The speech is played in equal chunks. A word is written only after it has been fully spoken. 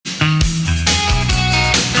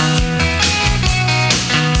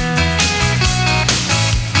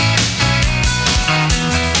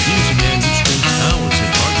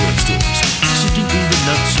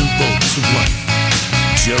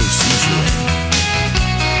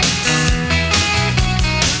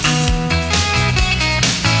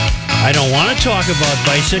I don't want to talk about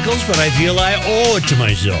bicycles, but I feel I owe it to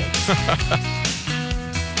myself.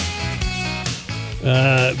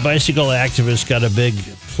 Bicycle activists got a big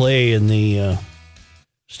play in the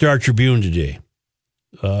Star Tribune today.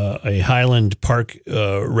 A Highland Park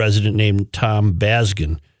resident named Tom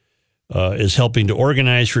Baskin is helping to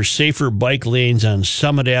organize for safer bike lanes on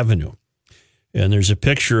Summit Avenue. And there's a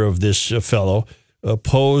picture of this fellow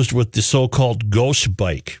posed with the so-called ghost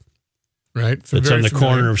bike. Right. That's on the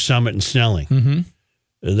corner of Summit and Snelling. Mm-hmm.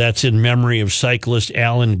 That's in memory of cyclist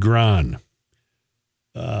Alan Gran,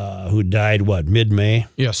 who died, mid-May?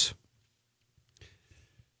 Yes.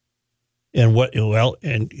 And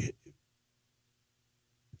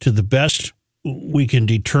to the best we can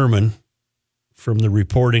determine from the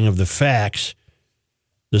reporting of the facts,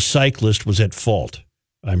 the cyclist was at fault.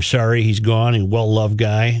 I'm sorry he's gone, a well-loved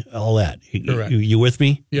guy, all that. You with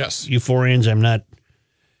me? Yes. Euphorians, I'm not.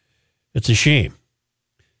 It's a shame.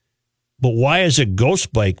 But why is a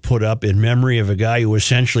ghost bike put up in memory of a guy who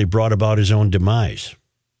essentially brought about his own demise?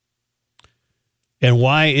 And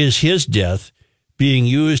why is his death being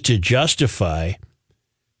used to justify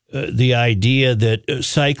the idea that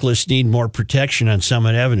cyclists need more protection on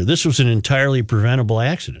Summit Avenue? This was an entirely preventable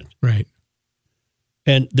accident. Right.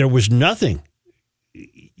 And there was nothing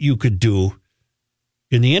you could do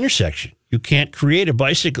in the intersection. You can't create a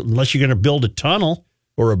bicycle unless you're going to build a tunnel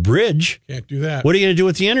or a bridge. Can't do that. What are you going to do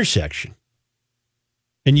with the intersection?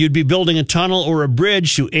 And you'd be building a tunnel or a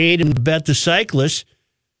bridge to aid and abet the cyclists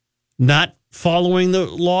not following the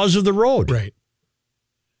laws of the road. Right.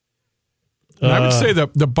 And I would say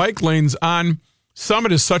that the bike lanes on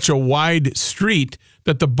Summit is such a wide street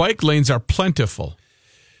that the bike lanes are plentiful.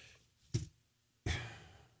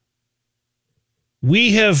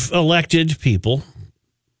 We have elected people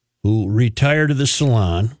who retire to the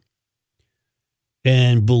salon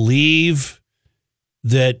and believe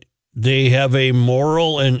that they have a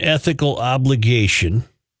moral and ethical obligation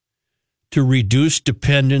to reduce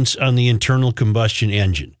dependence on the internal combustion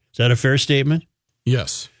engine. Is that a fair statement?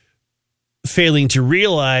 Yes. Failing to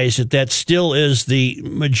realize that that still is the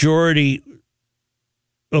majority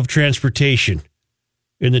of transportation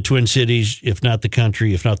in the Twin Cities, if not the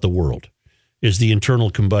country, if not the world, is the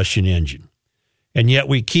internal combustion engine. And yet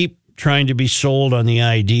we keep trying to be sold on the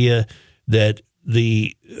idea that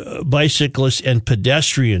the bicyclists and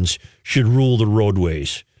pedestrians should rule the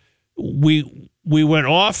roadways. We went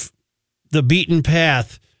off the beaten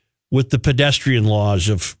path with the pedestrian laws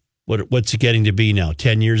of what's it getting to be now,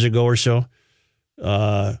 10 years ago or so,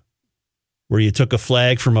 where you took a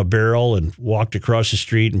flag from a barrel and walked across the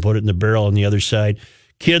street and put it in the barrel on the other side.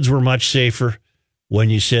 Kids were much safer when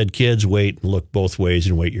you said, kids, wait and look both ways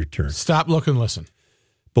and wait your turn. Stop, look, and listen.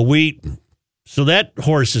 But so that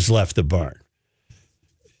horse has left the barn.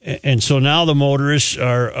 And so now the motorists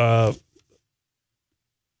are,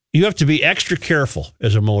 you have to be extra careful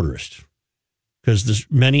as a motorist because there's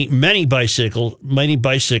many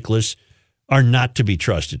bicyclists are not to be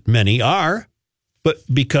trusted. Many are, but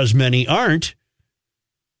because many aren't,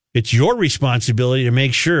 it's your responsibility to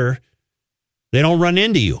make sure they don't run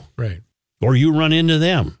into you. Right. Or you run into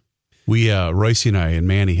them. We, Royce and I and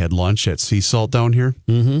Manny had lunch at Sea Salt down here.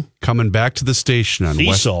 Mm-hmm. Coming back to the station on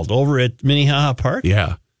Sea Salt over at Minnehaha Park?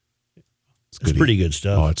 Yeah. It's pretty good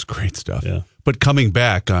stuff. Oh, it's great stuff. Yeah. But coming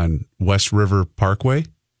back on West River Parkway,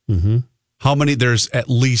 there's at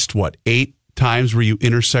least, 8 times where you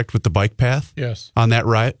intersect with the bike path? Yes. On that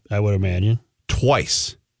ride? I would imagine.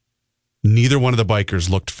 Twice. Neither one of the bikers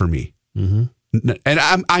looked for me. Mm-hmm. And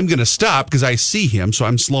I'm going to stop because I see him, so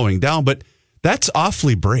I'm slowing down, but that's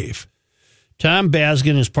awfully brave. Tom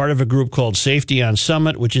Baskin is part of a group called Safety on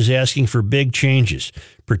Summit, which is asking for big changes.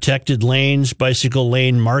 Protected lanes, bicycle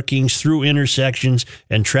lane markings through intersections,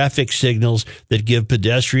 and traffic signals that give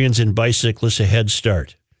pedestrians and bicyclists a head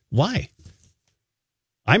start. Why?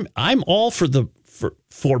 I'm all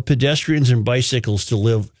for pedestrians and bicycles to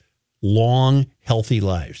live long, healthy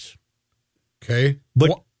lives. Okay.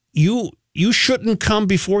 But you shouldn't come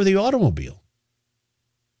before the automobile.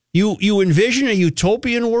 You envision a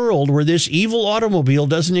utopian world where this evil automobile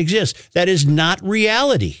doesn't exist. That is not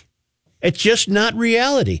reality. It's just not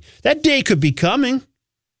reality. That day could be coming.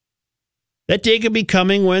 That day could be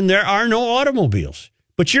coming when there are no automobiles.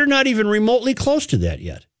 But you're not even remotely close to that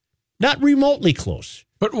yet. Not remotely close.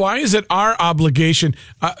 But why is it our obligation?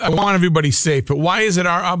 I want everybody safe, but why is it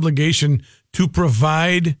our obligation to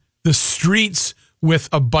provide the streets with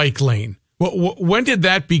a bike lane? When did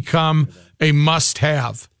that become a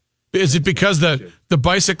must-have? Is it because the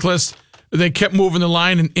bicyclists, they kept moving the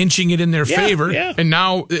line and inching it in their favor, and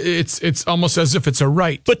now it's almost as if it's a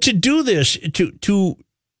right? But to do this, to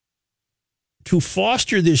to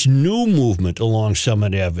foster this new movement along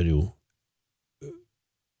Summit Avenue,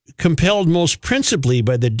 compelled most principally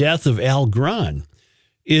by the death of Al Graan,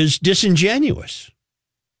 is disingenuous.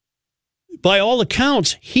 By all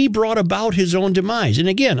accounts, he brought about his own demise. And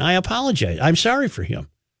again, I apologize. I'm sorry for him.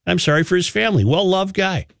 I'm sorry for his family. Well-loved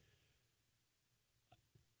guy.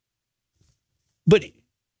 But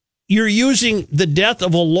you're using the death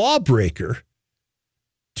of a lawbreaker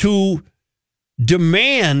to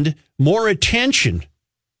demand more attention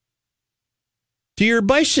to your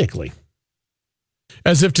bicycling.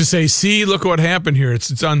 As if to say, see, look what happened here.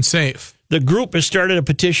 It's unsafe. The group has started a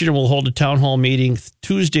petition and will hold a town hall meeting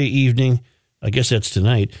Tuesday evening, I guess that's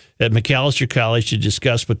tonight, at Macalester College to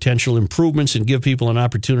discuss potential improvements and give people an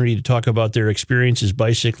opportunity to talk about their experiences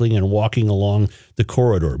bicycling and walking along the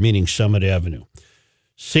corridor, meaning Summit Avenue.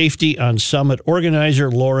 Safety on Summit organizer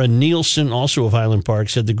Laura Nielsen, also of Highland Park,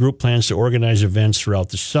 said the group plans to organize events throughout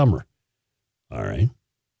the summer. All right.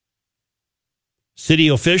 City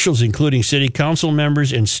officials, including city council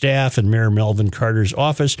members and staff in Mayor Melvin Carter's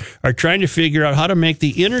office, are trying to figure out how to make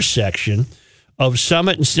the intersection of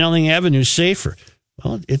Summit and Snelling Avenue safer.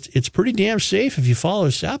 Well, it's pretty damn safe if you follow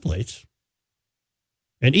the stoplights.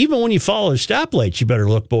 And even when you follow the stoplights, you better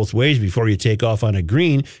look both ways before you take off on a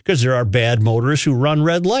green, because there are bad motorists who run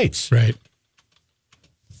red lights. Right.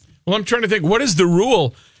 Well, I'm trying to think, what is the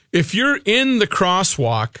rule? If you're in the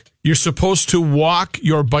crosswalk, you're supposed to walk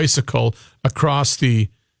your bicycle across the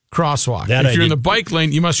crosswalk. If you're in the bike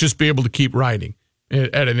lane, you must just be able to keep riding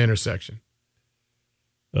at an intersection.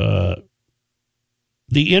 The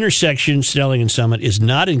intersection, Snelling and Summit, is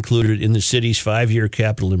not included in the city's 5-year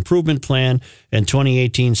capital improvement plan, and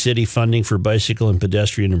 2018 city funding for bicycle and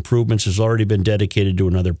pedestrian improvements has already been dedicated to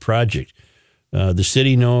another project. The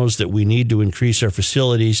city knows that we need to increase our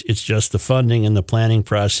facilities. It's just the funding and the planning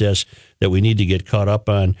process that we need to get caught up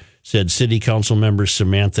on, said City Council member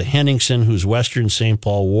Samantha Henningsen, whose Western St.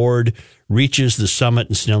 Paul ward reaches the Summit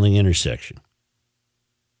and Snelling intersection.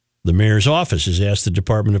 The mayor's office has asked the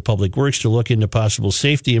Department of Public Works to look into possible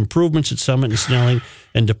safety improvements at Summit and Snelling,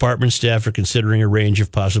 and department staff are considering a range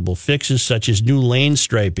of possible fixes, such as new lane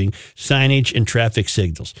striping, signage, and traffic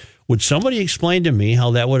signals. Would somebody explain to me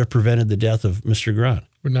how that would have prevented the death of Mr. Graan?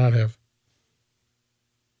 Would not have.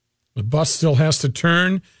 The bus still has to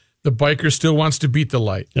turn. The biker still wants to beat the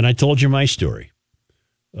light. And I told you my story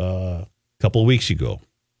a couple of weeks ago.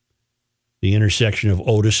 The intersection of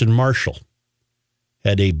Otis and Marshall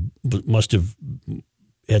must have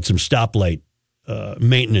had some stoplight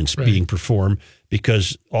maintenance being performed,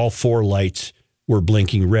 because all 4 lights were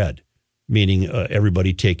blinking red, meaning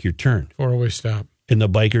everybody take your turn. 4-way stop. And the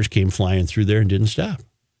bikers came flying through there and didn't stop.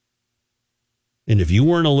 And if you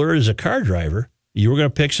weren't alert as a car driver, you were going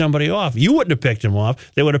to pick somebody off. You wouldn't have picked them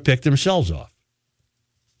off. They would have picked themselves off.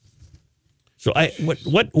 So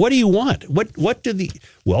what do you want?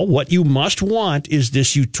 What you must want is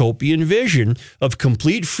this utopian vision of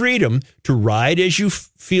complete freedom to ride as you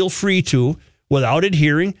feel free to without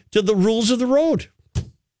adhering to the rules of the road,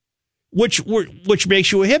 which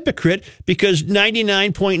makes you a hypocrite, because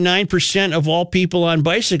 99.9% of all people on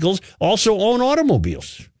bicycles also own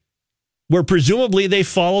automobiles, where presumably they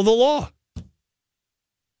follow the law.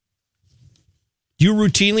 Do you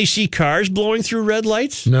routinely see cars blowing through red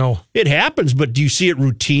lights? No. It happens, but do you see it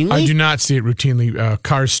routinely? I do not see it routinely.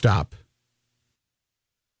 Cars stop.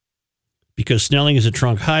 Because Snelling is a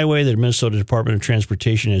trunk highway, the Minnesota Department of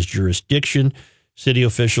Transportation has jurisdiction. City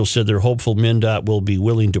officials said they're hopeful MnDOT will be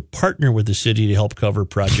willing to partner with the city to help cover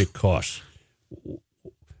project costs.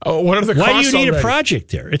 What are the costs? Why do you need already? a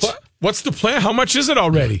project there? What's the plan? How much is it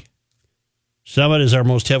already? Summit is our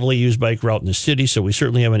most heavily used bike route in the city, so we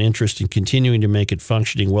certainly have an interest in continuing to make it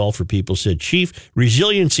functioning well for people, said Chief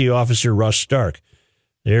Resiliency Officer Russ Stark.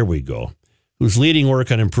 There we go. Who's leading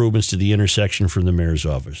work on improvements to the intersection from the mayor's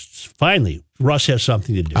office. Finally, Russ has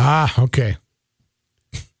something to do. Okay.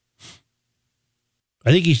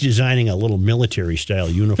 I think he's designing a little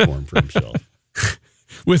military-style uniform for himself.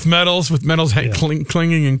 With medals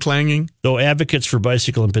clinging and clanging. Though advocates for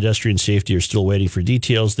bicycle and pedestrian safety are still waiting for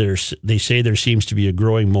details, they say there seems to be a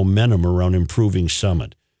growing momentum around improving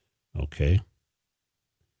Summit. Okay.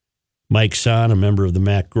 Mike Son, a member of the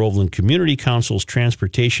Mac Groveland Community Council's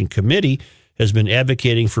Transportation Committee, has been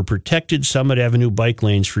advocating for protected Summit Avenue bike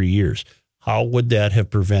lanes for years. How would that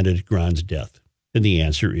have prevented Graan's death? And the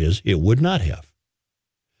answer is it would not have.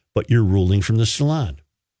 But you're ruling from the salon,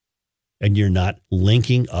 and you're not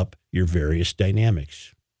linking up your various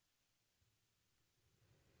dynamics.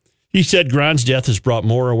 He said Graan's death has brought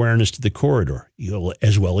more awareness to the corridor.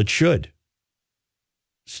 As well it should.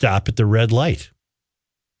 Stop at the red light.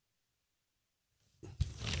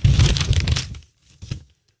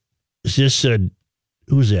 Is this,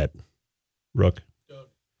 who's that? Rook?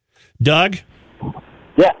 Doug?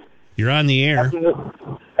 Yeah. You're on the air.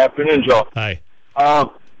 Afternoon, Joe. Hi.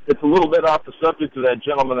 It's a little bit off the subject of that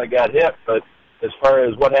gentleman that got hit, but as far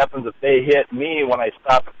as what happens if they hit me when I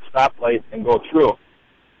stop at the stoplight and go through,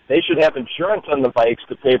 they should have insurance on the bikes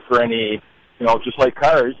to pay for any, just like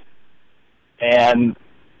cars. And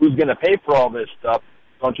who's going to pay for all this stuff?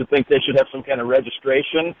 Don't you think they should have some kind of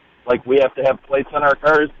registration, like we have to have plates on our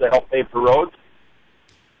cars to help pay for roads?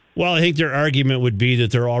 Well, I think their argument would be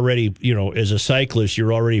that they're already, as a cyclist,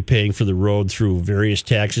 you're already paying for the road through various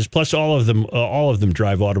taxes. Plus, all of them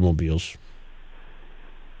drive automobiles.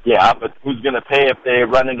 Yeah, but who's going to pay if they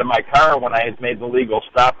run into my car when I had made the legal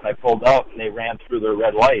stop and I pulled out and they ran through their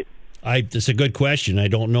red light? That's a good question. I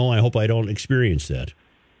don't know. I hope I don't experience that.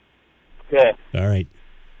 Okay. All right.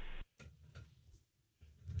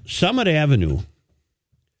 Summit Avenue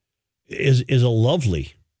is a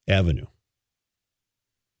lovely avenue.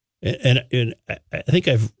 And I think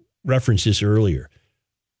I've referenced this earlier.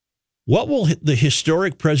 What will the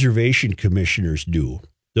historic preservation commissioners do?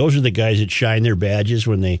 Those are the guys that shine their badges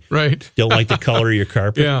when they don't like the color of your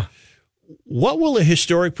carpet. Yeah. What will the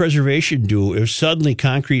historic preservation do if suddenly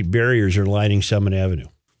concrete barriers are lining Summit Avenue?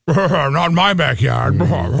 Not in my backyard.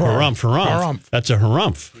 Harumph. That's a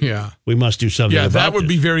harumph. Yeah. We must do something about that would this.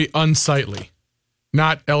 be very unsightly,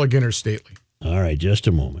 not elegant or stately. All right, just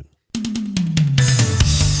a moment.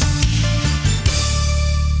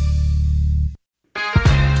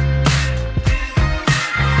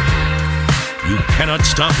 You cannot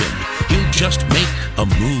stop him. He'll just make a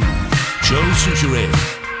move. Joe Soucheray.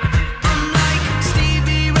 Unlike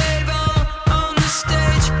Stevie Ray Vaughan on the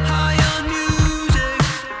stage, high on music,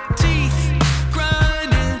 teeth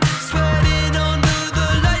grinding, sweating under the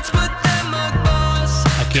lights, but then my boss.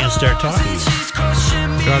 I can't start talking. She's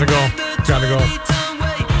crushing me. Gotta go. Gotta go.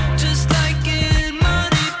 Just like in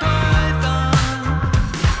Monty Python.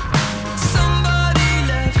 Somebody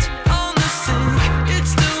left on the sink.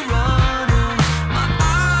 It's still running. My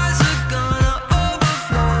eyes are gonna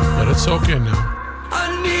overflow. Let it soak in now. I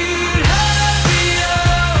need happy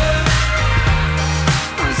hour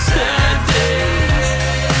on sad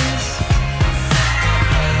days.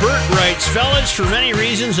 Bert writes, fellas, for many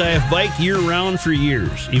reasons, I have biked year-round for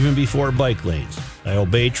years, even before bike lanes. I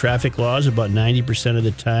obey traffic laws about 90% of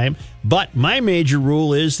the time, but my major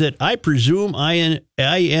rule is that I presume I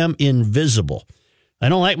am invisible. I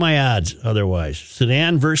don't like my odds otherwise.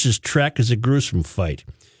 Sedan versus Trek is a gruesome fight.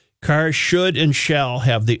 Cars should and shall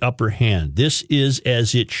have the upper hand. This is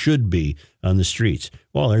as it should be on the streets.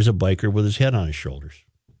 Well, there's a biker with his head on his shoulders.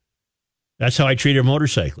 That's how I treated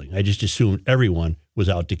motorcycling. I just assumed everyone was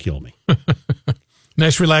out to kill me.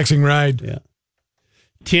 Nice, relaxing ride. Yeah.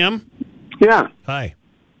 Tim? Yeah. Hi.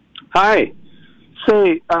 Hi.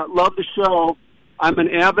 Say, love the show. I'm an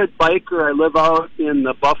avid biker. I live out in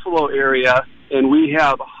the Buffalo area, and we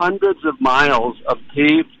have hundreds of miles of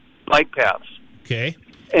paved bike paths. Okay.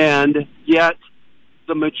 And yet,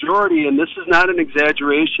 the majority, and this is not an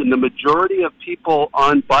exaggeration, the majority of people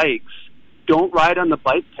on bikes don't ride on the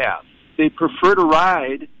bike path. They prefer to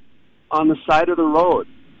ride on the side of the road.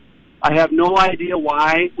 I have no idea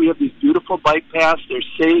why. We have these beautiful bike paths. They're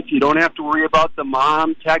safe. You don't have to worry about the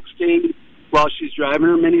mom texting while she's driving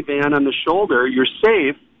her minivan on the shoulder. You're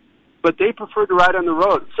safe, but they prefer to ride on the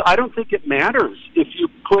road. So I don't think it matters if you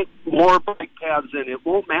put more bike paths in. It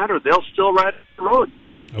won't matter. They'll still ride on the road.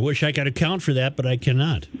 I wish I could account for that, but I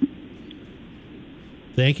cannot.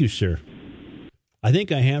 Thank you, sir. I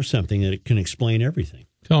think I have something that can explain everything.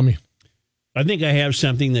 Tell me. I think I have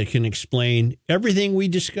something that can explain everything we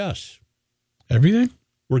discuss. Everything?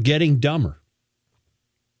 We're getting dumber.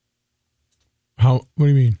 How? What do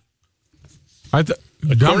you mean? I thought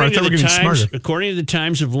we're getting smarter. According to the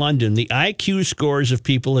Times of London, the IQ scores of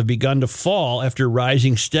people have begun to fall after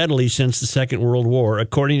rising steadily since the Second World War,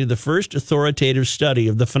 according to the first authoritative study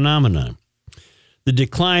of the phenomenon. The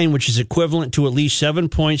decline, which is equivalent to at least 7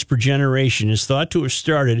 points per generation, is thought to have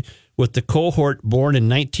started with the cohort born in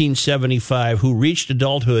 1975 who reached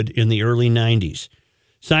adulthood in the early 90s.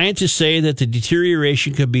 Scientists say that the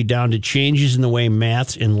deterioration could be down to changes in the way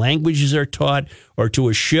maths and languages are taught or to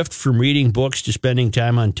a shift from reading books to spending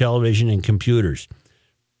time on television and computers.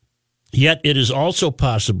 Yet it is also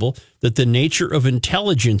possible that the nature of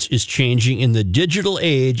intelligence is changing in the digital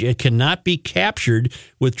age and cannot be captured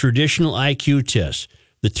with traditional IQ tests.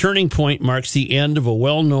 The turning point marks the end of a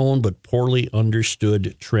well-known but poorly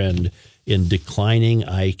understood trend in declining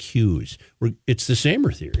IQs. It's the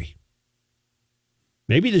Samer theory.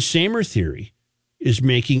 Maybe the Samer theory is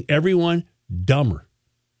making everyone dumber.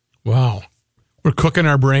 Wow. We're cooking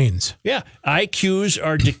our brains. Yeah, IQs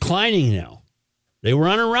are declining now. They were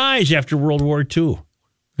on a rise after World War II.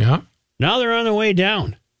 Yeah. Now they're on the way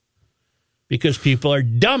down because people are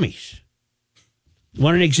dummies.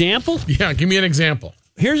 Want an example? Yeah, give me an example.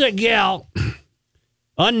 Here's a gal,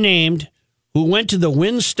 unnamed, who went to the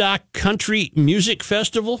Winstock Country Music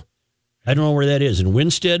Festival. I don't know where that is, in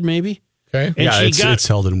Winstead, maybe? Okay. And Yeah, it's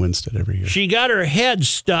held in Winston every year. she got her head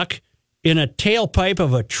stuck in a tailpipe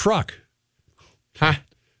of a truck. Huh?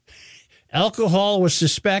 Alcohol was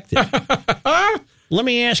suspected. Let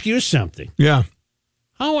me ask you something. Yeah.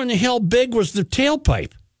 How in the hell big was the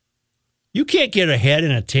tailpipe? You can't get a head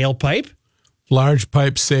in a tailpipe. Large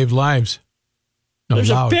pipes save lives. No, There's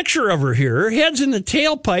loud. a picture of her here. Her head's in the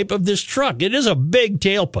tailpipe of this truck. It is a big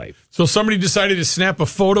tailpipe. So somebody decided to snap a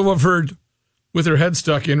photo of her with her head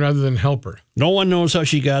stuck in rather than help her. No one knows how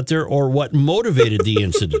she got there or what motivated the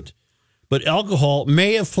incident, but alcohol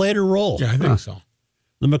may have played a role. Yeah, I think so.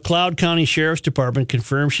 The McLeod County Sheriff's Department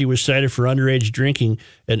confirmed she was cited for underage drinking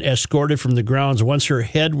and escorted from the grounds once her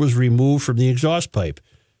head was removed from the exhaust pipe.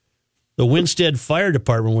 The Winstead Fire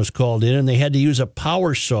Department was called in, and they had to use a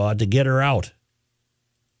power saw to get her out.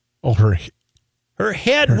 Oh, her Her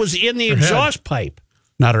head was in the exhaust pipe.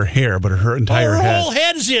 not her hair, but her entire Her head. whole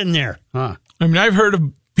head's in there. Huh. I mean, I've heard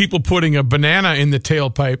of people putting a banana in the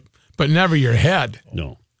tailpipe, but never your head.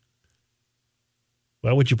 No.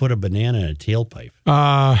 Why would you put a banana in a tailpipe?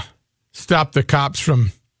 Stop the cops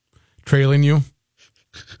from trailing you.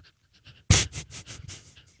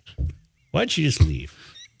 Why don't you just leave?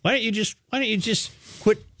 Why don't you just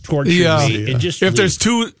quit torturing me and just if leave? there's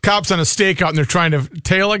two cops on a stakeout and they're trying to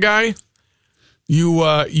tail a guy,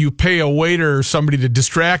 you pay a waiter or somebody to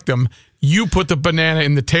distract them. You put the banana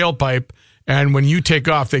in the tailpipe, and when you take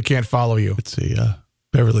off, they can't follow you. It's a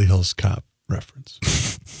Beverly Hills Cop reference.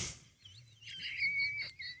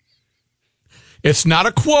 It's not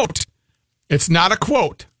a quote. It's not a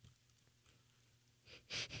quote.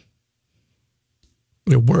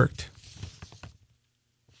 It worked.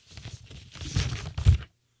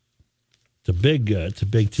 It's a big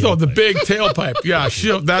tailpipe. So the big tailpipe. Yeah,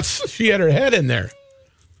 she had her head in there.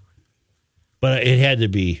 But it had to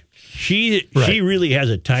be. She really has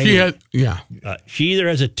a tiny. She either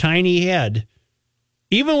has a tiny head,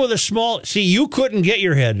 even with a small. See, you couldn't get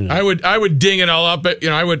your head in it. I would ding it all up. But,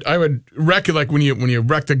 I would wreck it like when you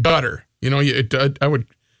wreck the gutter.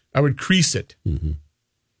 I would crease it. Mm-hmm.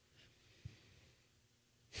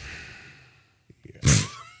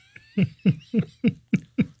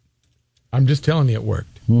 I'm just telling you, it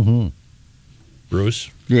worked. Mm-hmm. Bruce,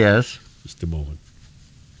 Yes. just a moment.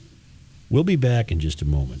 We'll be back in just a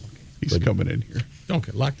moment. He's coming in here. Don't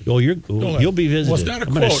get locked. Oh, you'll be visited. Well, it's not a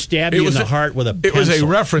I'm going to quote. stab It you in was the a- heart with a It was a pencil.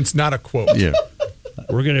 reference, not a quote. Yeah.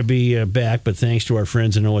 We're going to be back, but thanks to our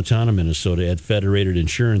friends in Owatonna, Minnesota at Federated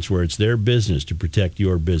Insurance, where it's their business to protect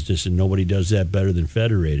your business, and nobody does that better than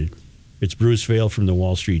Federated. It's Bruce Vail from the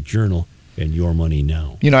Wall Street Journal and Your Money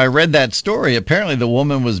Now. I read that story. Apparently, the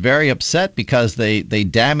woman was very upset because they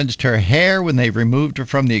damaged her hair when they removed her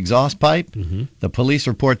from the exhaust pipe. Mm-hmm. The police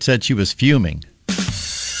report said she was fuming.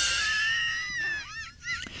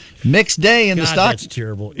 Mixed day in the God, stock. that's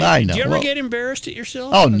terrible. I know. Do you ever Well- get embarrassed at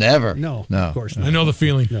yourself? Oh, never. No, No. of course not. I know the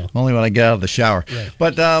feeling. No. Only when I get out of the shower. Right.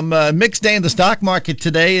 But mixed day in the stock market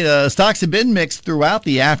today. Stocks have been mixed throughout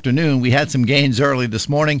the afternoon. We had some gains early this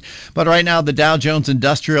morning, but right now the Dow Jones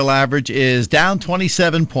Industrial Average is down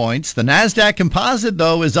 27 points. The Nasdaq Composite,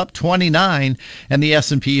 though, is up 29, and the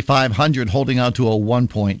S&P 500 holding on to a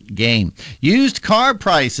 1-point gain. Used car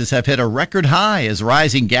prices have hit a record high as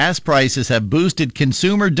rising gas prices have boosted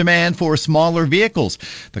consumer demand for smaller vehicles.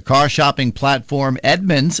 The car shopping platform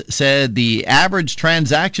Edmunds said the average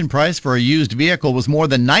transaction price for a used vehicle was more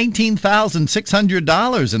than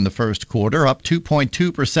 $19,600 in the first quarter, up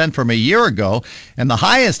 2.2% from a year ago, and the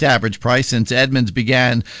highest average price since Edmunds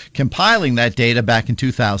began compiling that data back in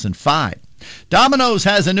 2005. Domino's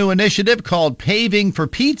has a new initiative called Paving for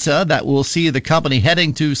Pizza that will see the company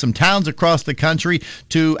heading to some towns across the country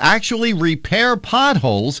to actually repair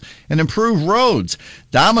potholes and improve roads.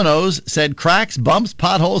 Domino's said cracks, bumps,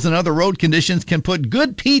 potholes, and other road conditions can put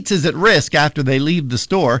good pizzas at risk after they leave the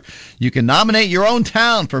store. You can nominate your own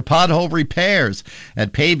town for pothole repairs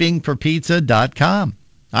at pavingforpizza.com.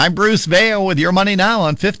 I'm Bruce Vail with Your Money Now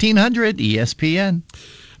on 1500 ESPN.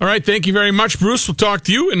 All right, thank you very much, Bruce. We'll talk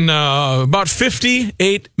to you in about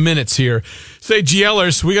 58 minutes here. Say,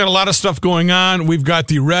 GLers, we got a lot of stuff going on. We've got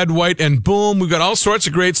the red, white, and boom. We've got all sorts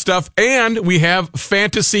of great stuff, and we have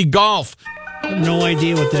fantasy golf. I have no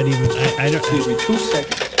idea what that even. I don't. Excuse me 2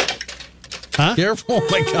 seconds. Huh? Careful. Oh,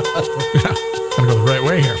 my God. Gotta go the right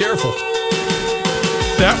way here. Careful.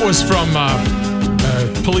 That was from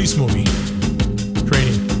police movie.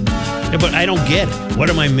 Training. Yeah, but I don't get it. What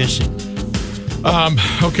am I missing?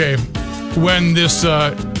 Okay. When this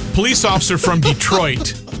police officer from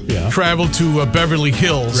Detroit traveled to Beverly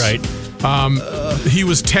Hills, Right. He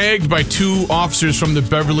was tagged by two officers from the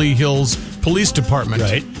Beverly Hills Police Department.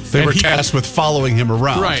 Right. They And were he- tasked with following him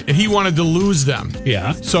around. Right, and he wanted to lose them.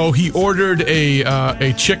 Yeah. So he ordered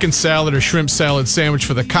a chicken salad or shrimp salad sandwich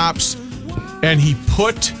for the cops, and he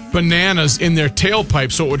put bananas in their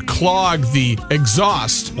tailpipe so it would clog the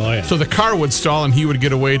exhaust. Oh, yeah. So the car would stall and he would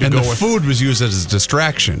get away to And go the with food was used as a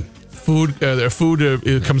distraction. food. Their food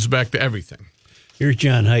it comes back to everything. Here's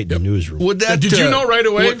John Height in the newsroom. Would that? Did you know right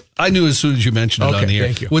away? I knew as soon as you mentioned it Okay, on the air.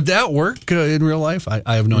 thank you. Would that work in real life?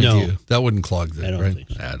 I have no No. idea. That wouldn't clog that, I don't right? think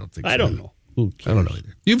so. I don't think. I so. don't know. Who I don't know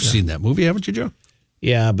either. You've seen that movie, haven't you, Joe?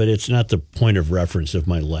 Yeah, but it's not the point of reference of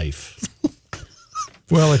my life.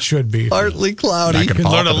 Well, it should be. Partly cloudy. You can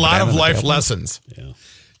learn a lot of life lessons.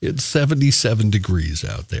 It's 77 degrees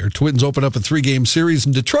out there. Twins open up a 3-game series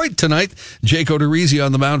in Detroit tonight. Jake Odorizzi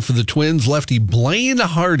on the mound for the Twins. Lefty Blaine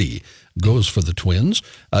Hardy goes for the Twins.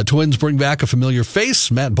 Twins bring back a familiar face.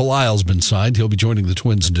 Matt Belisle's been signed. He'll be joining the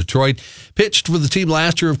Twins in Detroit. Pitched for the team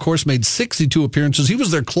last year, of course, made 62 appearances. He was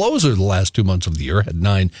their closer the last 2 months of the year, had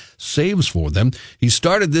 9 saves for them. He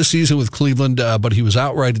started this season with Cleveland, but he was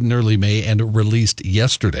outright in early May and released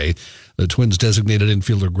yesterday. The Twins designated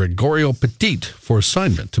infielder Gregorio Petit for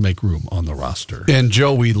assignment to make room on the roster. And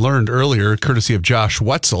Joe, we learned earlier, courtesy of Josh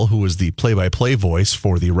Wetzel, who was the play-by-play voice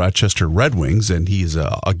for the Rochester Red Wings, and he's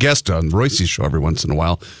a guest on Royce's show every once in a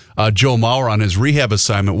while. Joe Mauer on his rehab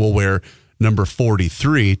assignment will wear number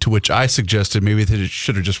 43, to which I suggested maybe they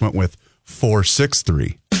should have just went with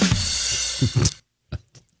 463.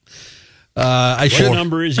 What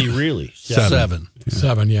number is he really? 7.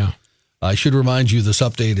 7, yeah. I should remind you this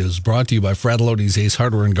update is brought to you by Fratelloni's Ace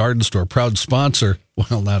Hardware and Garden Store, proud sponsor,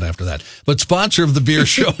 well, not after that, but sponsor of the beer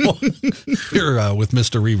show here with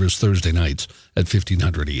Mr. Reavers Thursday nights at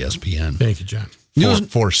 1500 ESPN. Thank you, John.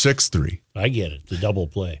 463. I get it. The double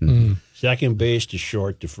play. Second base to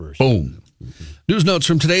short to first. Boom. News notes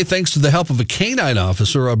from today. Thanks to the help of a canine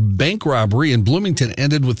officer, a bank robbery in Bloomington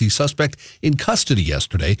ended with the suspect in custody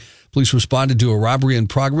yesterday. Police responded to a robbery in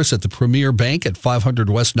progress at the Premier Bank at 500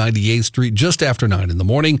 West 98th Street just after 9 in the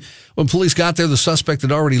morning. When police got there, the suspect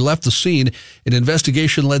had already left the scene. An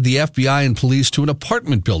investigation led the FBI and police to an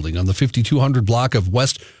apartment building on the 5200 block of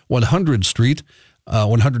West 102nd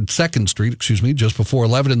Street, just before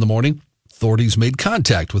 11 in the morning. Authorities made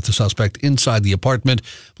contact with the suspect inside the apartment.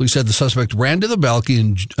 Police said the suspect ran to the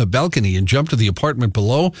balcony and jumped to the apartment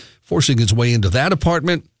below, forcing his way into that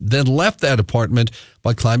apartment, then left that apartment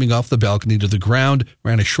by climbing off the balcony to the ground,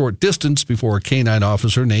 ran a short distance before a canine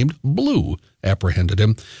officer named Blue apprehended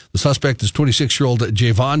him. The suspect is 26-year-old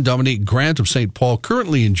Javon Dominique Grant of St. Paul,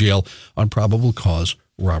 currently in jail on probable cause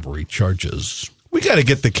robbery charges. We got to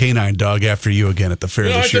get the canine dog after you again at the fair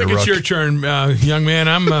I this year, think it's Rook. your turn, young man.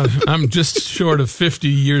 I'm just short of 50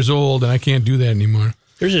 years old, and I can't do that anymore.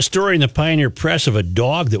 There's a story in the Pioneer Press of a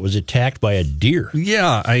dog that was attacked by a deer.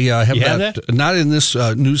 Yeah, I have You have that. Not in this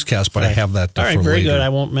newscast, but I have that All right, for very later, good. I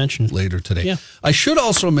won't mention it. later today. Yeah. I should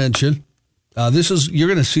also mention, you're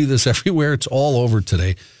going to see this everywhere. It's all over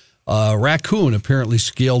today. Raccoon apparently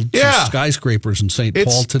scaled some skyscrapers in St.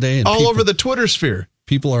 Paul today. And all over the Twitter sphere.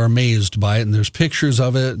 People are amazed by it, and there's pictures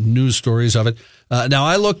of it, news stories of it. Now,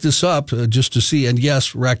 I looked this up just to see, and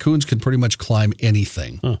yes, raccoons can pretty much climb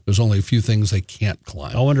anything. There's only a few things they can't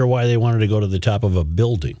climb. I wonder why they wanted to go to the top of a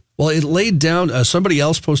building. Well, it laid down, somebody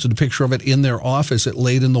else posted a picture of it in their office. It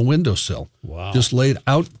laid in the windowsill. Wow. Just laid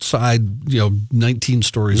outside, 19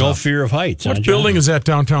 stories No up. fear of heights. What huh, building John? is that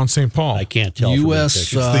downtown St. Paul? I can't tell. from the US,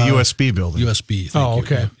 picture. It's the USB building. USB. Thank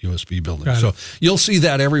you. okay. Yeah, USB building. Got So it. you'll see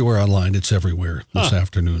that everywhere online. It's everywhere this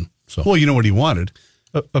afternoon. So Well, you know what he wanted?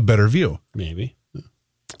 A better view. Maybe.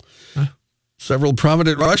 several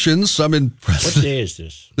prominent Russians, some in What president. day is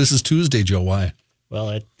this? This is Tuesday, Joe. Why?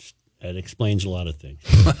 Well, that explains a lot of things.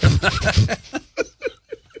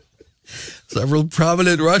 Several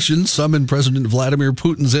prominent Russians, some in President Vladimir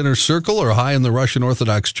Putin's inner circle or high in the Russian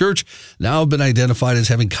Orthodox Church, now have been identified as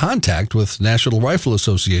having contact with National Rifle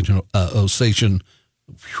Association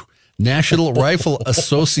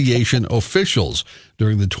officials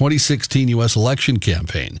during the 2016 U.S. election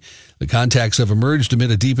campaign. The contacts have emerged amid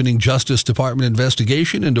a deepening Justice Department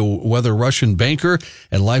investigation into whether Russian banker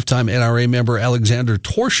and lifetime NRA member Alexander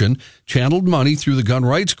Torshin channeled money through the gun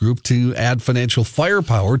rights group to add financial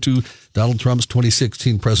firepower to Donald Trump's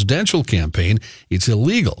 2016 presidential campaign. It's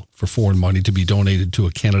illegal for foreign money to be donated to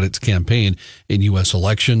a candidate's campaign in U.S.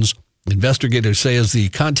 elections. Investigators say as the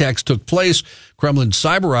contacts took place, Kremlin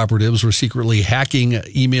cyber operatives were secretly hacking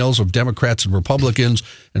emails of Democrats and Republicans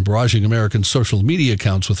and barraging American social media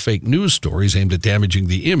accounts with fake news stories aimed at damaging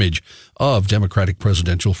the image of Democratic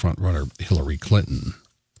presidential frontrunner Hillary Clinton.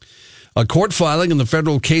 A court filing in the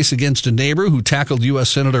federal case against a neighbor who tackled U.S.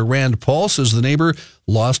 Senator Rand Paul says the neighbor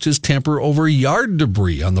lost his temper over yard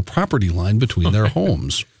debris on the property line between their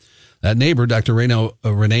homes. That neighbor, Dr.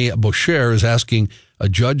 Renee Boucher, is asking a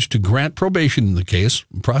judge to grant probation in the case.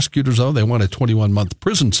 Prosecutors, though, they want a 21-month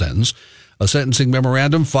prison sentence. A sentencing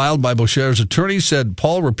memorandum filed by Boucher's attorney said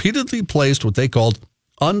Paul repeatedly placed what they called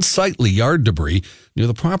unsightly yard debris near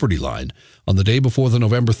the property line. On the day before the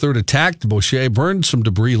November 3rd attack, Boucher burned some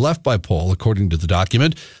debris left by Paul, according to the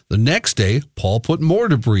document. The next day, Paul put more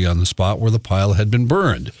debris on the spot where the pile had been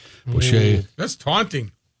burned. Boucher, that's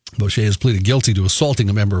taunting. Boucher has pleaded guilty to assaulting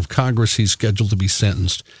a member of Congress. He's scheduled to be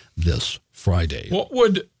sentenced this Friday.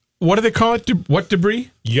 What do they call it? What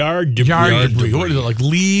debris? Yard debris. Yard debris. What is it, like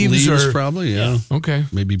leaves? Leaves, probably, yeah. Okay.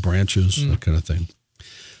 Maybe branches, that kind of thing.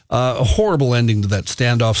 A horrible ending to that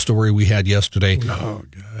standoff story we had yesterday. Oh,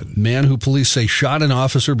 God. Man who police say shot an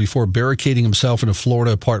officer before barricading himself in a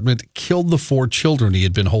Florida apartment, killed the 4 children he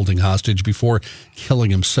had been holding hostage before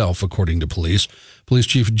killing himself, according to police. Police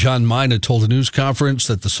Chief John Mina told a news conference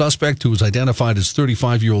that the suspect, who was identified as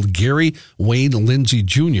 35-year-old Gary Wayne Lindsay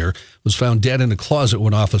Jr., was found dead in a closet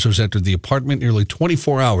when officers entered the apartment nearly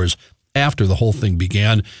 24 hours after the whole thing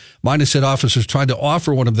began. Mina said officers tried to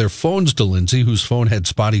offer one of their phones to Lindsay, whose phone had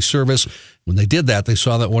spotty service. When they did that, they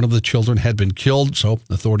saw that one of the children had been killed, so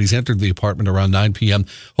authorities entered the apartment around 9 p.m.,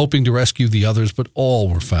 hoping to rescue the others, but all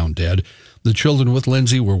were found dead. The children with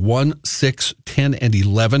Lindsay were 1, 6, 10, and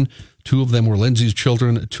 11. 2 of them were Lindsay's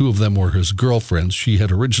children. 2 of them were his girlfriends. She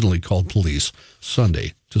had originally called police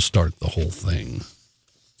Sunday to start the whole thing.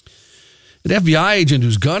 An FBI agent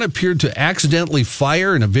whose gun appeared to accidentally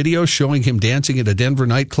fire in a video showing him dancing at a Denver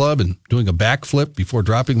nightclub and doing a backflip before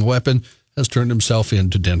dropping the weapon has turned himself in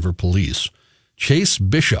to Denver police. Chase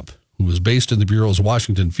Bishop, who was based in the Bureau's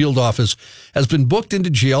Washington field office, has been booked into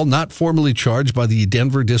jail, not formally charged by the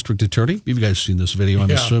Denver district attorney. You guys seen this video, I'm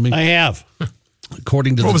assuming? I have.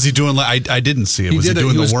 According to What was he doing? I didn't see it. Was he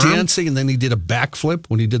doing he was the worm? dancing, and then he did a backflip.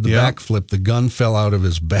 When he did the backflip, the gun fell out of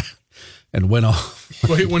his back and went off.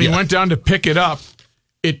 When he went down to pick it up,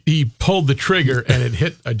 he pulled the trigger and it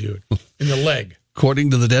hit a dude in the leg.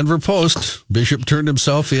 According to the Denver Post, Bishop turned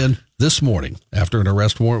himself in this morning after an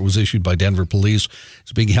arrest warrant was issued by Denver police.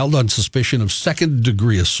 He's being held on suspicion of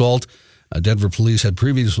second-degree assault. Denver police had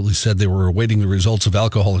previously said they were awaiting the results of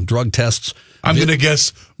alcohol and drug tests. I'm going to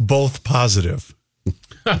guess both positive.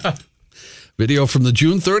 Video from the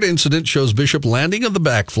June 3rd incident shows Bishop landing on the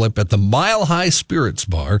backflip at the Mile High Spirits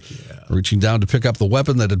Bar, reaching down to pick up the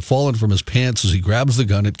weapon that had fallen from his pants. As he grabs the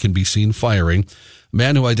gun, it can be seen firing. A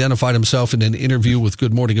man who identified himself in an interview with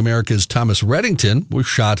Good Morning America's Thomas Reddington was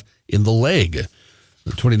shot in the leg.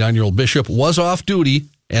 The 29-year-old Bishop was off duty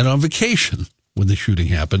and on vacation when the shooting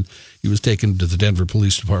happened. He was taken to the Denver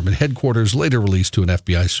Police Department headquarters, later released to an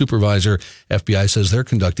FBI supervisor. FBI says they're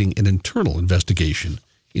conducting an internal investigation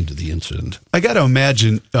into the incident. I got to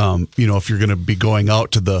imagine, if you're going to be going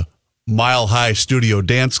out to the Mile High Studio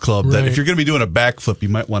Dance Club, that if you're going to be doing a backflip, you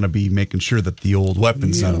might want to be making sure that the old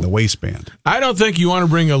weapon's not in the waistband. I don't think you want to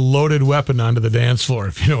bring a loaded weapon onto the dance floor,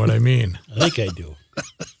 if you know what I mean. I think I do.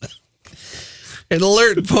 An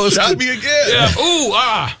alert posted. Shot me again. Yeah. Ooh,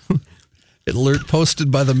 ah. An alert posted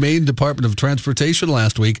by the Maine Department of Transportation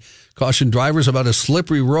last week cautioned drivers about a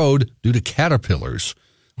slippery road due to caterpillars.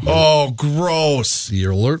 Oh, gross. The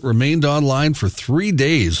alert remained online for 3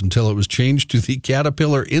 days until it was changed to the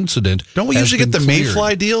caterpillar incident. Don't we usually get the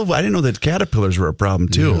mayfly deal? I didn't know that caterpillars were a problem,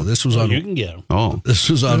 too. Yeah, this was on. You can get them. Oh. This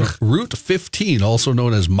was on Route 15, also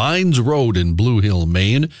known as Mines Road in Blue Hill,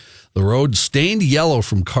 Maine. The road stained yellow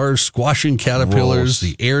from cars squashing caterpillars. Gross.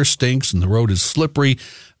 The air stinks and the road is slippery.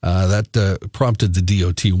 That prompted the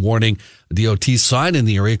DOT warning. The DOT sign in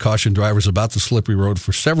the area cautioned drivers about the slippery road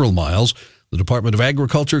for several miles. The Department of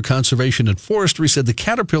Agriculture, Conservation, and Forestry said the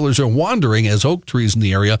caterpillars are wandering as oak trees in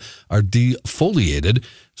the area are defoliated.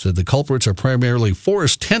 Said the culprits are primarily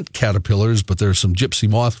forest tent caterpillars, but there's some gypsy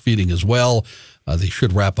moth feeding as well. They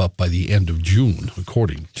should wrap up by the end of June,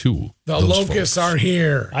 according to The those locusts folks. are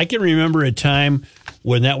here. I can remember a time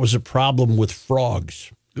when that was a problem with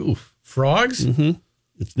frogs. Ooh. Frogs? Mm-hmm.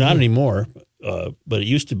 It's not anymore, but it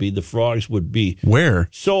used to be. The frogs would be Where?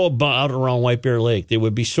 so out around White Bear Lake. They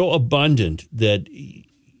would be so abundant that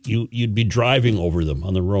you'd be driving over them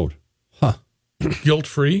on the road. Guilt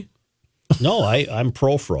free? No, I'm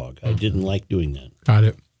pro frog. I didn't like doing that. Got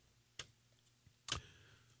it.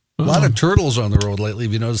 A lot of turtles on the road lately.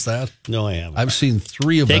 Have you noticed that? No, I haven't. I've seen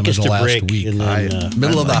 3 of them Take in us the to last break. week. And then,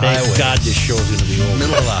 Middle of the thank highway. God this show's going to be over.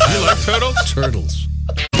 Middle of the highway. You like turtles? Turtles.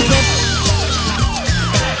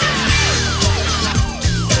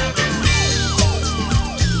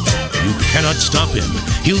 You cannot stop him.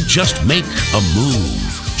 He'll just make a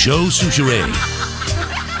move. Joe Souchere.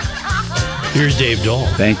 Here's Dave Dahl.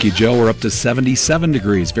 Thank you, Joe. We're up to 77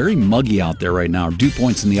 degrees. Very muggy out there right now. Dew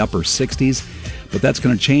points in the upper 60s. But that's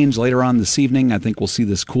going to change later on this evening. I think we'll see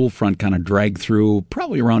this cool front kind of drag through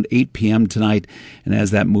probably around 8 p.m. tonight. And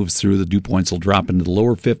as that moves through, the dew points will drop into the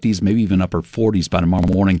lower 50s, maybe even upper 40s by tomorrow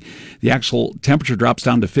morning. The actual temperature drops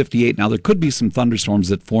down to 58. Now, there could be some thunderstorms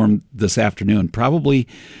that form this afternoon, probably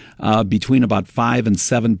between about 5 and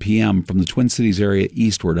 7 p.m. from the Twin Cities area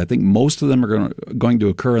eastward. I think most of them are going to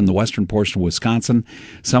occur in the western portion of Wisconsin.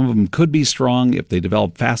 Some of them could be strong if they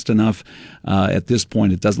develop fast enough. At this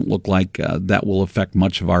point, it doesn't look like that will affect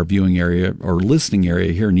much of our viewing area or listening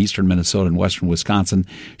area here in eastern Minnesota and western Wisconsin.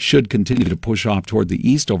 Should continue to push off toward the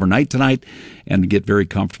east overnight tonight and get very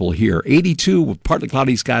comfortable here. 82 with partly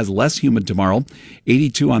cloudy skies, less humid tomorrow.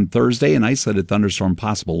 82 on Thursday, an isolated thunderstorm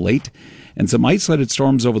possible late. And some isolated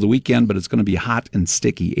storms over the weekend, but it's going to be hot and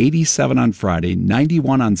sticky. 87 on Friday,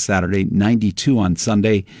 91 on Saturday, 92 on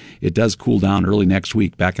Sunday. It does cool down early next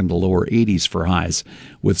week, back into the lower 80s for highs,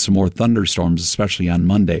 with some more thunderstorms, especially on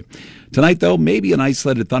Monday. Tonight, though, maybe an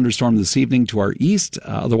isolated thunderstorm this evening to our east.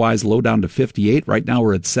 Otherwise, low down to 58. Right now,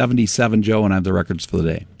 we're at 77, Joe, and I have the records for the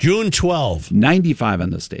day. June 12. 95 on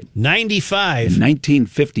this date. 95. In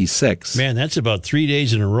 1956. Man, that's about 3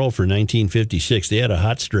 days in a row for 1956. They had a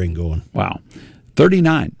hot string going. Wow.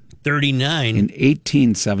 39. 39. In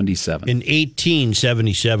 1877. In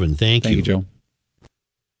 1877. Thank you, Joe.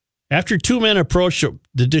 After 2 men approached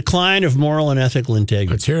the decline of moral and ethical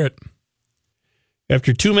integrity. Let's hear it.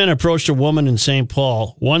 After 2 men approached a woman in St.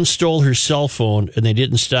 Paul, one stole her cell phone and they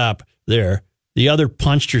didn't stop there. The other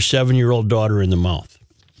punched her 7-year-old daughter in the mouth.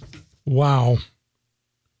 Wow.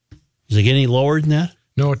 Does it get any lower than that?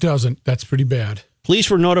 No, it doesn't. That's pretty bad. Police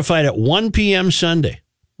were notified at 1 p.m. Sunday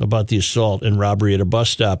about the assault and robbery at a bus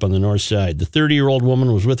stop on the north side. The 30-year-old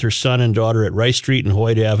woman was with her son and daughter at Rice Street and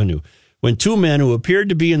Hoyt Avenue when 2 men who appeared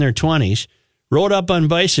to be in their 20s rode up on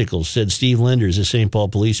bicycles, said Steve Linders, a St. Paul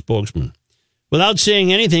police spokesman. Without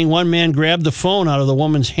saying anything, one man grabbed the phone out of the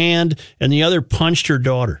woman's hand and the other punched her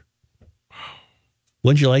daughter.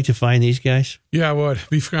 Wouldn't you like to find these guys? Yeah, it would.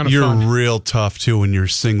 Be kind of You're fun. real tough, too, when you're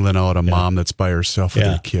singling out a mom that's by herself with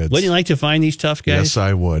her kids. Wouldn't you like to find these tough guys? Yes,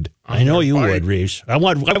 I would. I know you would, Reeves. I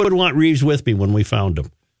would want Reeves with me when we found him.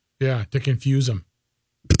 Yeah, to confuse them.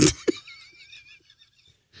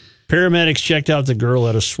 Paramedics checked out the girl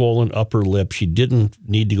had a swollen upper lip. She didn't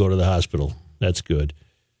need to go to the hospital. That's good.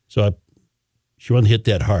 So she wasn't hit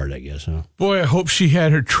that hard, I guess, huh? Boy, I hope she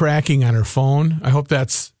had her tracking on her phone. I hope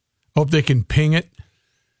they can ping it.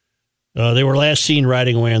 They were last seen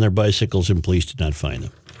riding away on their bicycles, and police did not find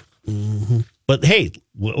them. Mm-hmm. But hey,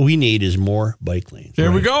 what we need is more bike lanes.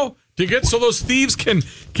 There we go. So those thieves can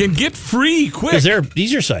get free quick.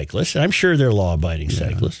 These are cyclists. I'm sure they're law-abiding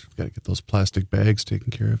cyclists. Got to get those plastic bags taken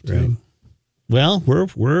care of, too. Right. Well,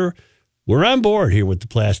 we're on board here with the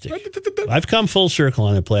plastic. I've come full circle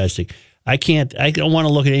on the plastic. I don't want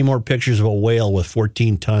to look at any more pictures of a whale with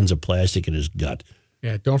 14 tons of plastic in his gut.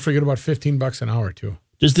 Yeah, don't forget about $15 an hour, too.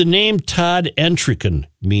 Does the name Todd Entricken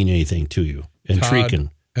mean anything to you?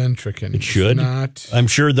 Entricken. Entricken. It should. Not. I'm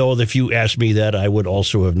sure, though, that if you asked me that, I would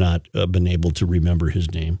also have not been able to remember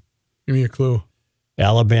his name. Give me a clue.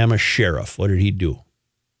 Alabama sheriff. What did he do?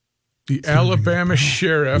 The Alabama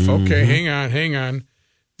sheriff. Okay, hang on.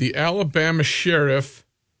 The Alabama sheriff,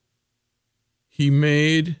 he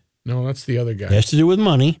made... No, that's the other guy. It has to do with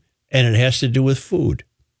money, and it has to do with food.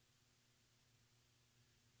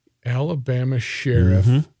 Alabama sheriff.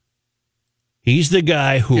 Mm-hmm. He's the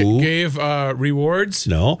guy who... gave rewards?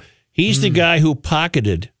 No. He's the guy who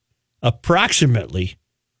pocketed approximately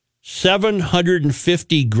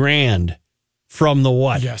 $750,000 from the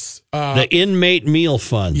what? Yes. The inmate meal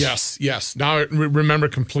funds. Yes. Now I remember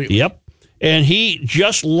completely. Yep. And he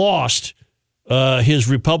just lost his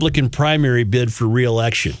Republican primary bid for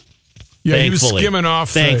re-election. Yeah, he was skimming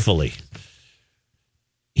off. Thankfully.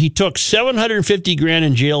 He took $750,000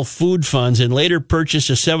 in jail food funds and later purchased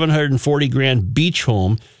a $740,000 beach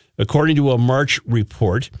home, according to a March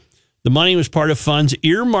report. The money was part of funds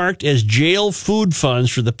earmarked as jail food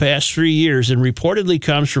funds for the past 3 years and reportedly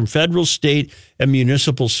comes from federal, state, and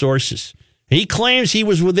municipal sources. He claims he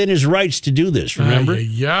was within his rights to do this, remember?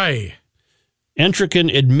 Yay.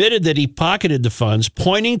 Entrican admitted that he pocketed the funds,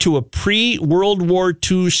 pointing to a pre-World War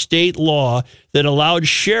II state law that allowed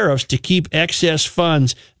sheriffs to keep excess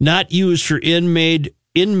funds not used for inmate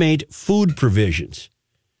food provisions.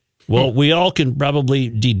 Well, we all can probably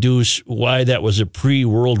deduce why that was a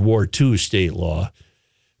pre-World War II state law.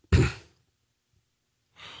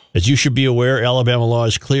 As you should be aware, Alabama law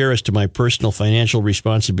is clear as to my personal financial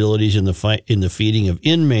responsibilities in the feeding of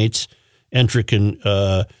inmates,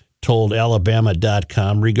 Entrican told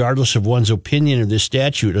Alabama.com. Regardless of one's opinion of this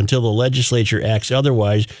statute, until the legislature acts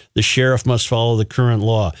otherwise, the sheriff must follow the current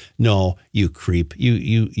law. No, you creep.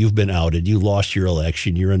 You've been outed. You lost your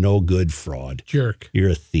election. You're a no-good fraud. Jerk.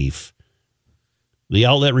 You're a thief. The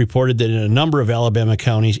outlet reported that in a number of Alabama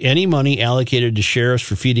counties, any money allocated to sheriffs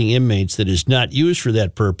for feeding inmates that is not used for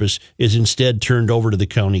that purpose is instead turned over to the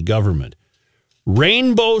county government.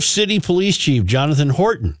 Rainbow City Police Chief Jonathan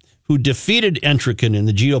Horton, who defeated Entrican in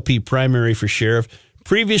the GOP primary for sheriff,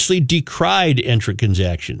 previously decried Entrican's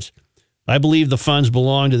actions. I believe the funds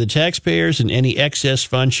belong to the taxpayers, and any excess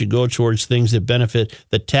funds should go towards things that benefit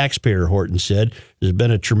the taxpayer, Horton said. There's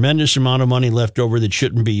been a tremendous amount of money left over that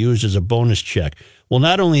shouldn't be used as a bonus check. Well,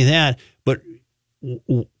 not only that, but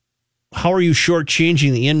how are you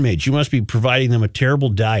shortchanging the inmates? You must be providing them a terrible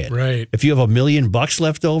diet. Right. If you have $1 million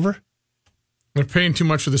left over? They're paying too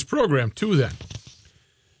much for this program, too, then.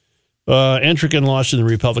 Entrican lost in the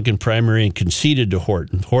Republican primary and conceded to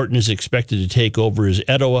Horton. Horton is expected to take over as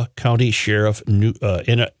Etowah County's new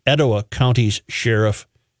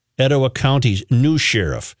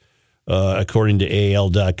sheriff, according to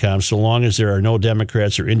AL.com, so long as there are no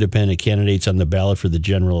Democrats or independent candidates on the ballot for the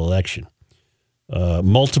general election.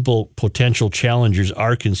 Multiple potential challengers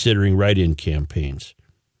are considering write-in campaigns.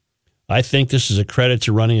 I think this is a credit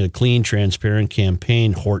to running a clean, transparent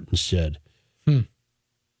campaign, Horton said.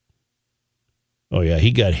 Oh, yeah,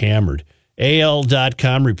 he got hammered.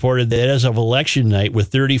 AL.com reported that as of election night, with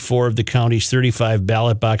 34 of the county's 35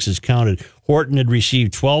 ballot boxes counted, Horton had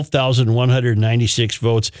received 12,196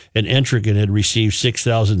 votes, and Entrican had received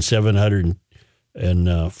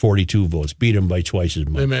 6,742 votes. Beat him by twice as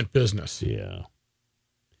much. They meant business. Yeah.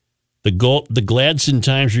 The Gladstone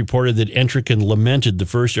Times reported that Entrican lamented the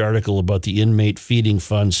first article about the inmate feeding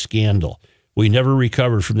fund scandal. We never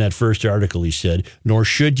recovered from that first article, he said, nor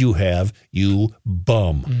should you have, you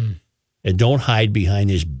bum. And don't hide behind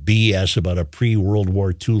this BS about a pre-World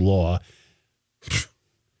War II law.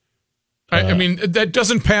 I mean, that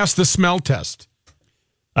doesn't pass the smell test.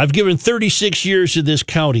 I've given 36 years to this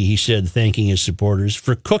county, he said, thanking his supporters,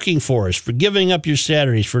 for cooking for us, for giving up your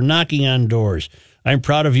Saturdays, for knocking on doors. I'm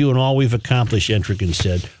proud of you and all we've accomplished, Entrican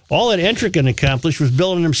said. All that Entrican accomplished was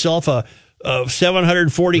building himself a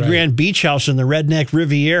 $740,000 beach house in the Redneck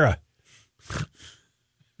Riviera.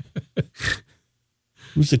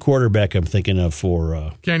 Who's the quarterback I'm thinking of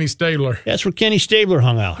for? Kenny Stabler. That's where Kenny Stabler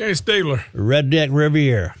hung out. Kenny Stabler. Redneck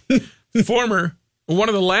Riviera. One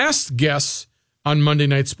of the last guests on Monday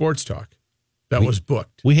Night Sports Talk that was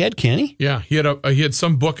booked. We had Kenny? Yeah, he had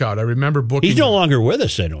some book out. I remember booking. He's no longer with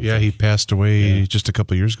us, I don't think. He passed away just a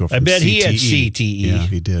couple of years ago from I bet CTE. he had CTE. Yeah,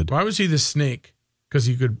 he did. Why was he the snake? Because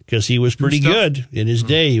he was pretty good in his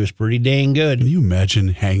day. He was pretty dang good. Can you imagine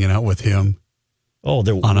hanging out with him? Oh,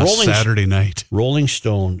 on a Saturday night. Rolling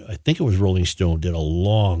Stone, I think it was Rolling Stone, did a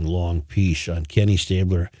long, long piece on Kenny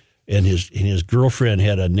Stabler, and his girlfriend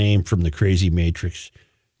had a name from the Crazy Matrix.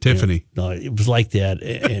 Tiffany. No, it was like that,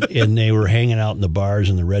 and they were hanging out in the bars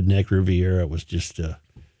in the Redneck Riviera. It was just,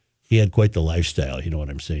 he had quite the lifestyle. You know what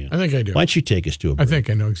I'm saying? I think I do. Why don't you take us to a break? I think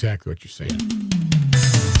I know exactly what you're saying.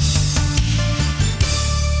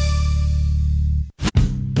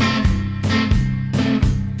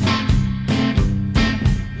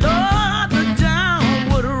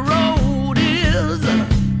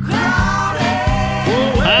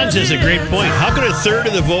 Hans has a great point. How could a third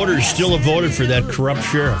of the voters still have voted for that corrupt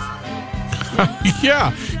sheriff?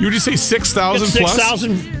 Yeah. You would just say 6,000 plus?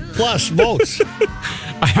 6,000 plus votes.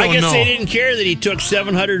 I guess they didn't care that he took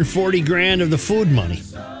 $740,000 of the food money.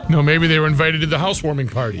 No, maybe they were invited to the housewarming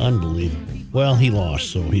party. Unbelievable. Well, he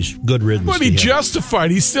lost, so he's good riddance. But he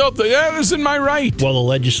justified. He's still, that is in my right. Well, the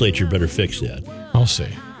legislature better fix that. I'll see.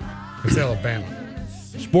 It's Alabama.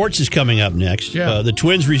 Sports is coming up next. Yeah. The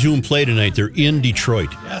Twins resume play tonight. They're in Detroit.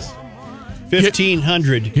 Yes.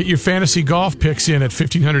 1,500. Get your fantasy golf picks in at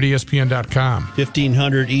 1500ESPN.com.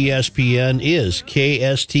 1500 ESPN is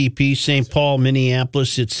KSTP St. Paul,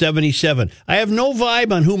 Minneapolis. It's 77. I have no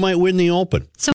vibe on who might win the Open.